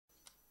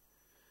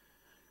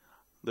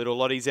Little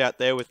Lottie's out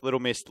there with Little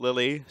Miss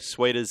Lily,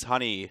 Sweet as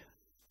Honey.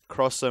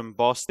 Cross'em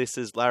Boss, This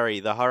is Larry,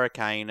 the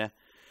Hurricane.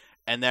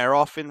 And they're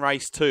off in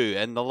race 2,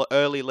 and the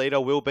early leader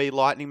will be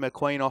Lightning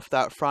McQueen off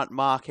that front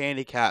mark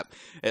handicap.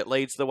 It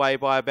leads the way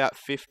by about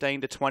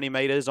 15 to 20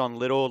 metres on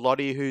Little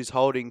Lottie, who's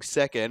holding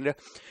second.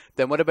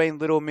 Then would have been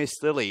Little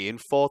Miss Lily. In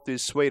fourth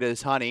is Sweet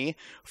as Honey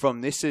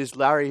from This is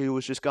Larry, who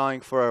was just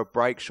going for a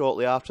break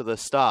shortly after the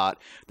start.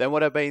 Then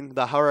would have been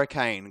the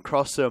Hurricane,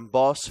 Cross'em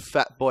Boss,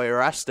 Fat Boy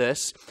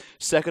Rastus.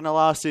 Second to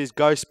last is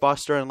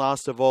Ghostbuster, and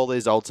last of all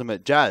is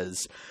Ultimate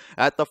Jazz.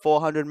 At the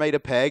 400 metre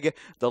peg,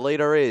 the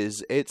leader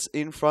it's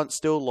in front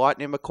still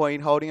Lightning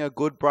McQueen holding a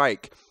good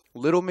break.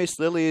 Little Miss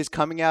Lily is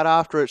coming out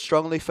after it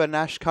strongly for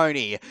Nash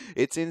Coney.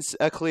 It's in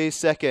a clear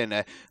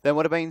second. Then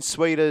would have been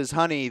Sweet as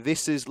Honey.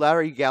 This is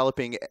Larry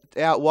galloping.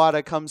 Out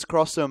wider comes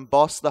Cross'em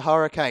Boss, the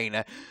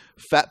Hurricane.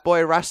 Fat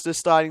Boy Rasta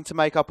starting to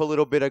make up a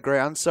little bit of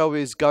ground. So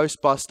is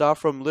Ghostbuster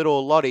from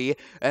Little Lottie.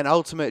 And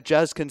Ultimate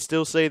Jazz can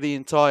still see the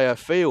entire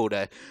field.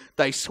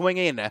 They swing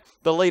in.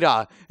 The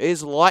leader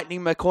is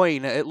Lightning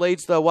McQueen. It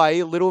leads the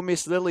way. Little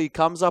Miss Lily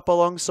comes up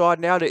alongside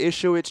now to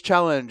issue its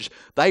challenge.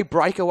 They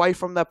break away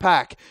from the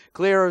pack.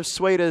 Clear of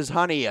Sweet as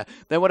Honey.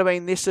 Then would have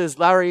been This is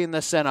Larry in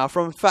the centre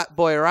from Fat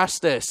Boy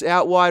Rastus.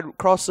 Out wide,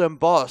 Cross'em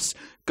Boss.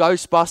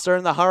 Ghostbuster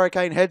and the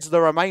Hurricane heads the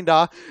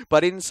remainder,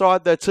 but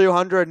inside the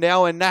 200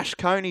 now, and Nash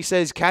Coney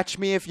says catch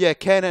me if you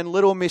can, and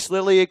Little Miss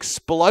Lily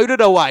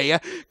exploded away.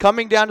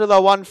 Coming down to the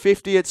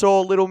 150, it's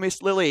all Little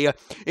Miss Lily.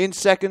 In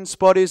second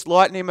spot is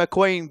Lightning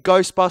McQueen.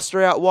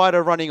 Ghostbuster out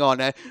wider running on.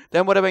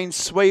 Then would have been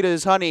Sweet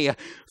as Honey.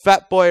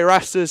 Fat Boy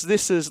Rastus,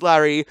 This is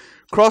Larry.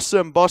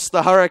 Cross'em Boss,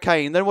 the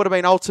Hurricane. Then would have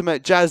been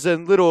Ultimate Jazz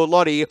and Little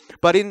Lottie.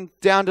 But in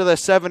down to the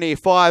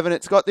 75, and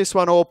it's got this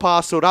one all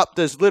parcelled up.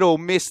 There's Little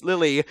Miss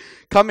Lily.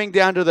 Coming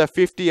down to the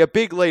 50, a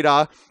big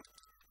leader.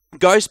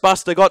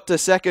 Ghostbuster got to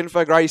second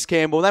for Grace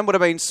Campbell. Then would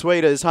have been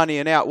Sweet as Honey,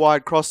 and out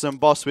wide Cross'em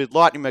Boss with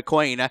Lightning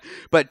McQueen.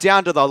 But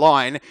down to the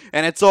line,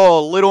 and it's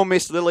all Little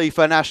Miss Lily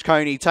for Nash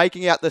Coney,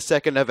 taking out the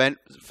second event.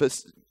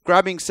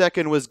 Grabbing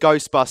second was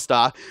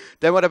Ghostbuster.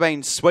 Then would have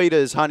been Sweet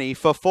as Honey.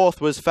 For fourth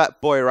was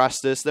Fat Boy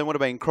Rastus. Then would have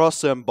been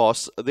Cross'em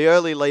Boss. The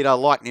early leader,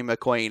 Lightning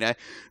McQueen.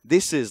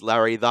 This is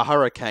Larry, the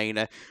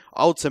Hurricane.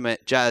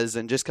 Ultimate Jazz.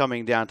 And just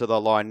coming down to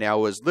the line now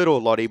was Little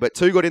Lottie. But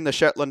too good in the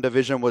Shetland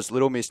division was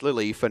Little Miss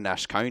Lily for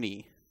Nash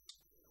Coney.